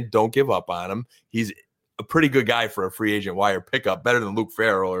just saying, don't give up on him. He's a pretty good guy for a free agent wire pickup, better than Luke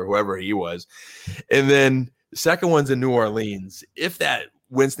Farrell or whoever he was. And then the second one's in New Orleans. If that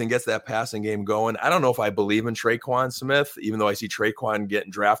Winston gets that passing game going, I don't know if I believe in Traquan Smith, even though I see Traquan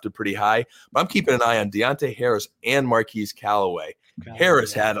getting drafted pretty high. But I'm keeping an eye on Deontay Harris and Marquise Callaway.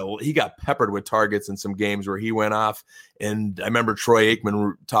 Harris he got peppered with targets in some games where he went off. And I remember Troy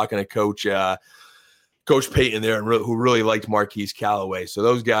Aikman talking to Coach Payton there, who really liked Marquise Callaway. So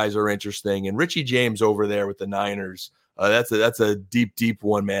those guys are interesting. And Richie James over there with the Niners, that's a deep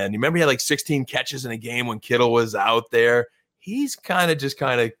one, man. You remember he had like 16 catches in a game when Kittle was out there. He's kind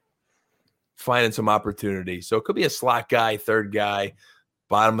of finding some opportunity. So it could be a slot guy, third guy,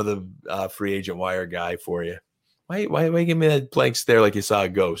 bottom of the free agent wire guy for you. Why give me that blank stare like you saw a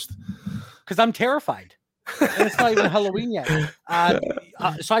ghost? Because I'm terrified. And it's not even Halloween yet.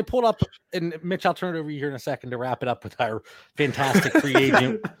 So I pulled up, and Mitch, I'll turn it over to you here in a second to wrap it up with our fantastic free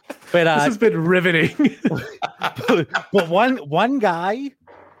agent. But this has been riveting. but one guy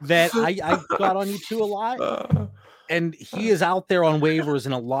that I got on you too a lot, and he is out there on waivers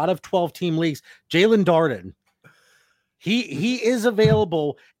in a lot of 12-team leagues. Jalen Darden. He is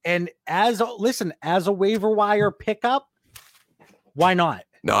available, and as a waiver wire pickup, why not?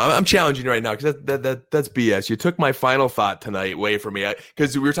 No, I'm challenging you right now because that's BS. You took my final thought tonight away from me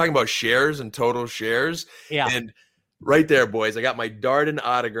because we were talking about shares and total shares. Yeah. And right there, boys, I got my Darden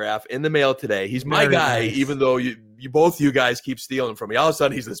autograph in the mail today. He's my guy, nice. Even though you guys keep stealing from me. All of a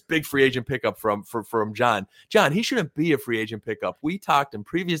sudden, he's this big free agent pickup from John. John, he shouldn't be a free agent pickup. We talked in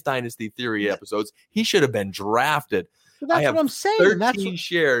previous Dynasty Theory episodes. He should have been drafted. Well, that's what I'm saying. 13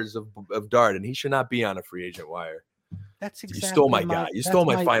 shares of Darden. He should not be on a free agent wire. That's exactly. You stole my guy. You stole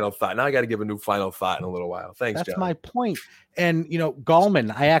my final thought. Now I got to give a new final thought in a little while. Thanks, That's John. my point. And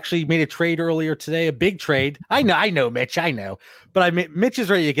Gallman, I actually made a trade earlier today, a big trade. I know, Mitch. I know, but Mitch is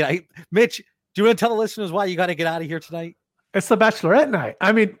ready to get. Mitch, do you want to tell the listeners why you got to get out of here tonight? It's the Bachelorette night.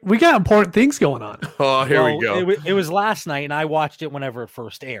 I mean, we got important things going on. Oh, here we go. It was last night, and I watched it whenever it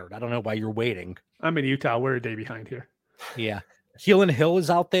first aired. I don't know why you're waiting. I'm in Utah. We're a day behind here. Yeah. Keelan Hill is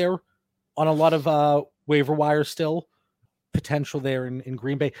out there on a lot of waiver wire still. Potential there in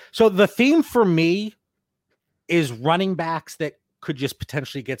Green Bay. So the theme for me is running backs that could just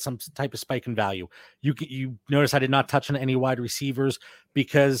potentially get some type of spike in value. You notice I did not touch on any wide receivers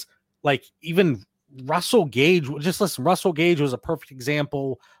because like even Russell Gage, Russell Gage was a perfect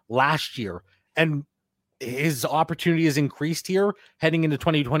example last year, and his opportunity has increased here heading into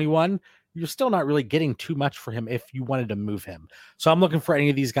 2021. You're still not really getting too much for him if you wanted to move him. So I'm looking for any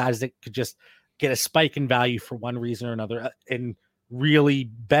of these guys that could just get a spike in value for one reason or another and really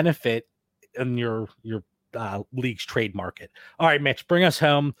benefit in your league's trade market. All right, Mitch, bring us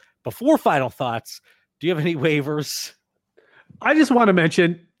home. Before final thoughts, do you have any waivers? I just want to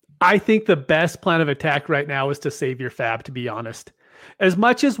mention, I think the best plan of attack right now is to save your fab, to be honest. As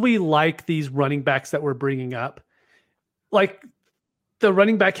much as we like these running backs that we're bringing up, like the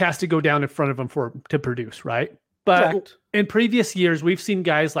running back has to go down in front of them to produce, right? But Correct. In previous years, we've seen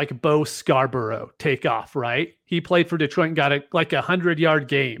guys like Bo Scarborough take off, right? He played for Detroit and got a 100-yard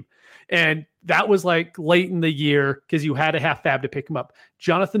game. And that was like late in the year because you had to have fab to pick him up.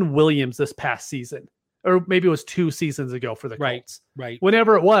 Jonathan Williams this past season, or maybe it was 2 seasons ago for the Colts. Right.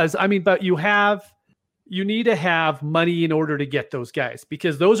 Whenever it was. I mean, but you need to have money in order to get those guys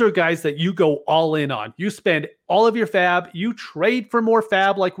because those are guys that you go all in on. You spend all of your fab, you trade for more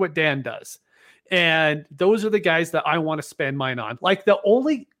fab like what Dan does. And those are the guys that I want to spend mine on. Like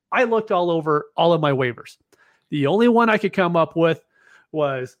I looked all over all of my waivers. The only one I could come up with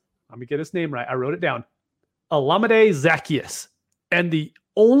was, let me get his name right. I wrote it down. Olamide Zaccheaus. And the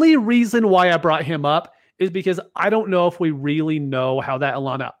only reason why I brought him up is because I don't know if we really know how that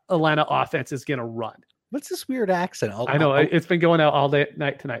Atlanta offense is going to run. What's this weird accent? I know it's been going out all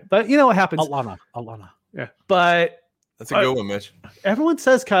night tonight, but you know what happens. Alana. Yeah, but That's a good one, Mitch. everyone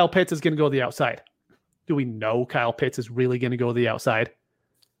says Kyle Pitts is going to go the outside. Do we know Kyle Pitts is really going to go the outside?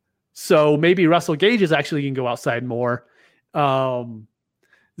 So maybe Russell Gage is actually going to go outside more.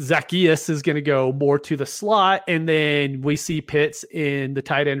 Zaccheaus is going to go more to the slot, and then we see Pitts in the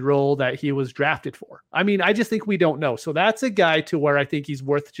tight end role that he was drafted for. I mean, I just think we don't know. So that's a guy to where I think he's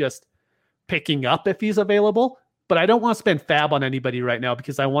worth just picking up if he's available. But I don't want to spend fab on anybody right now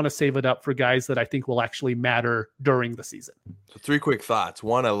because I want to save it up for guys that I think will actually matter during the season. So 3 quick thoughts.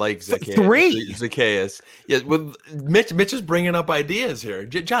 One, I like Zaccheaus. 3? Zaccheaus. Yeah, well, Mitch is bringing up ideas here.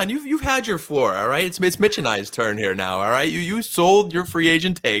 John, you've had your floor, all right? It's Mitch and I's turn here now, all right? You sold your free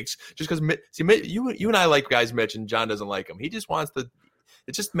agent takes just because you and I like guys Mitch and John doesn't like them. He just wants to.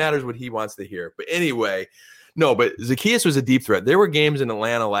 It just matters what he wants to hear. But anyway, no. But Zaccheaus was a deep threat. There were games in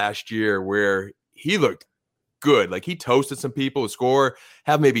Atlanta last year where he looked good. Like he toasted some people, score,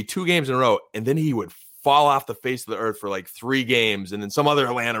 have maybe 2 games in a row, and then he would fall off the face of the earth for like 3 games, and then some other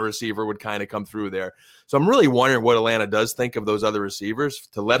Atlanta receiver would kind of come through there. So I'm really wondering what Atlanta does think of those other receivers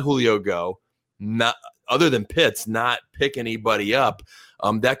to let Julio go, not other than Pitts, not pick anybody up.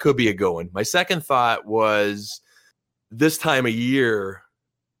 That could be a good one. My second thought was this time of year,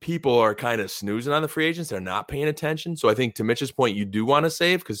 people are kind of snoozing on the free agents. They're not paying attention. So I think to Mitch's point, you do want to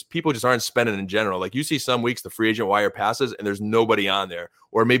save because people just aren't spending in general. Like you see some weeks the free agent wire passes and there's nobody on there,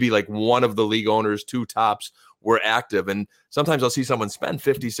 or maybe like one of the league owners, 2 tops were active. And sometimes I'll see someone spend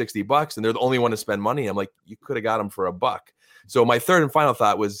 $50-$60 and they're the only one to spend money. I'm like, you could have got them for $1. So my third and final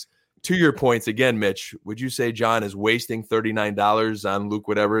thought was, to your points again, Mitch, would you say John is wasting $39 on Luke,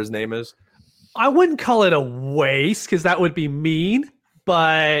 whatever his name is? I wouldn't call it a waste because that would be mean.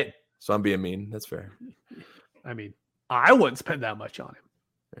 But so I'm being mean. That's fair. I mean, I wouldn't spend that much on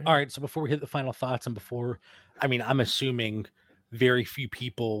him. All right. So before we hit the final thoughts and I'm assuming very few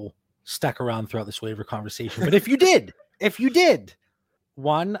people stuck around throughout this waiver conversation. But if you did,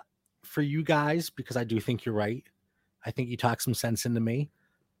 one, for you guys, because I do think you're right. I think you talk some sense into me.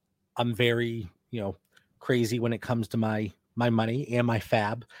 I'm very, crazy when it comes to my money and my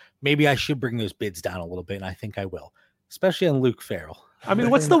fab. Maybe I should bring those bids down a little bit. And I think I will, especially on Luke Farrell. I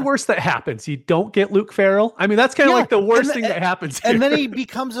mean, what's the worst that happens? You don't get Luke Farrell? I mean, that's kind of like the worst thing that happens here. And then he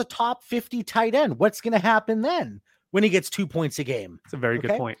becomes a top 50 tight end. What's going to happen then when he gets 2 points a game? It's a very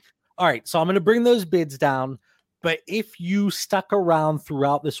good point. All right. So I'm going to bring those bids down. But if you stuck around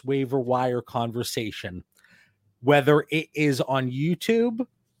throughout this waiver wire conversation, whether it is on YouTube,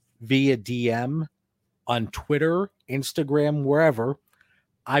 via DM, on Twitter, Instagram, wherever,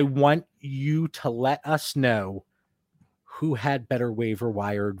 I want you to let us know who had better waiver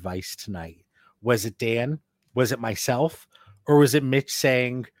wire advice tonight. Was it Dan? Was it myself? Or was it Mitch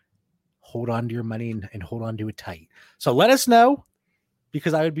saying, hold on to your money and hold on to it tight? So let us know,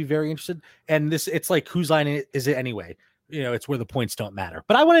 because I would be very interested. And it's like, whose line is it anyway? It's where the points don't matter.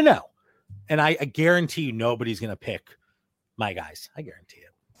 But I want to know. And I guarantee you nobody's going to pick my guys. I guarantee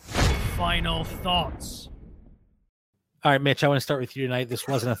it. Final thoughts. All right, Mitch, I want to start with you tonight. This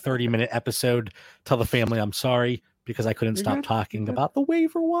wasn't a 30-minute episode. Tell the family I'm sorry because I couldn't stop talking about the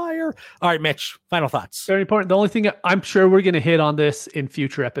waiver wire. All right, Mitch, final thoughts. Very important. The only thing I'm sure we're going to hit on this in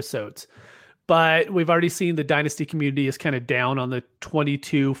future episodes, but we've already seen the dynasty community is kind of down on the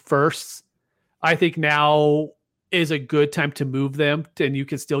 22 firsts. I think now is a good time to move them, and you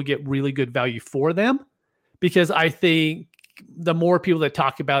can still get really good value for them, because I think the more people that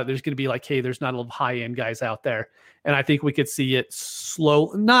talk about it, there's going to be like, hey, there's not a lot of high-end guys out there. And I think we could see it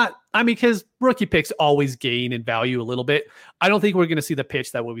slow. Because rookie picks always gain in value a little bit. I don't think we're going to see the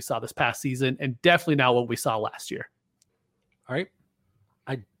pitch that what we saw this past season, and definitely not what we saw last year. All right.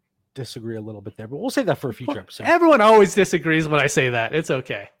 I disagree a little bit there, but we'll save that for a future episode. Everyone always disagrees when I say that. It's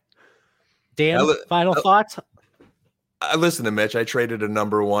okay. Dan, final thoughts? I listened to Mitch. I traded a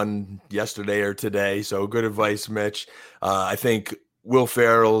number 1 yesterday or today. So good advice, Mitch. I think Will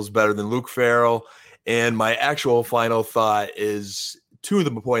Ferrell is better than Luke Farrell. And my actual final thought is to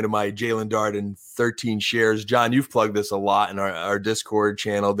the point of my Jalen Darden 13 shares. John, you've plugged this a lot in our Discord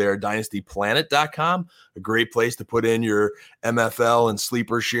channel there, dynastyplanet.com, a great place to put in your MFL and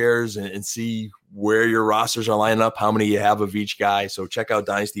sleeper shares and see where your rosters are lining up, how many you have of each guy. So check out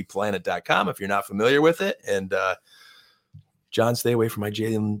dynastyplanet.com if you're not familiar with it. And John, stay away from my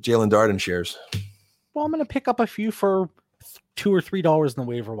Jalen Darden shares. Well, I'm going to pick up a few for $2 or $3 in the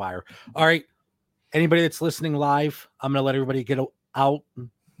waiver wire. All right. Anybody that's listening live, I'm going to let everybody get out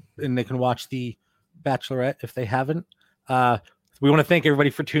and they can watch the Bachelorette if they haven't. We want to thank everybody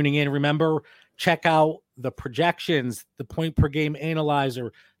for tuning in. Remember, check out the projections, the point per game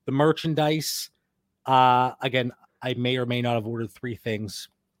analyzer, the merchandise. Again, I may or may not have ordered 3 things.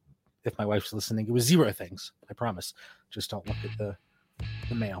 If my wife's listening, it was 0 things. I promise. Just don't look at the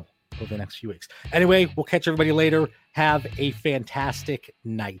mail over the next few weeks. Anyway, we'll catch everybody later. Have a fantastic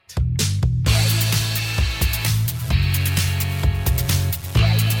night.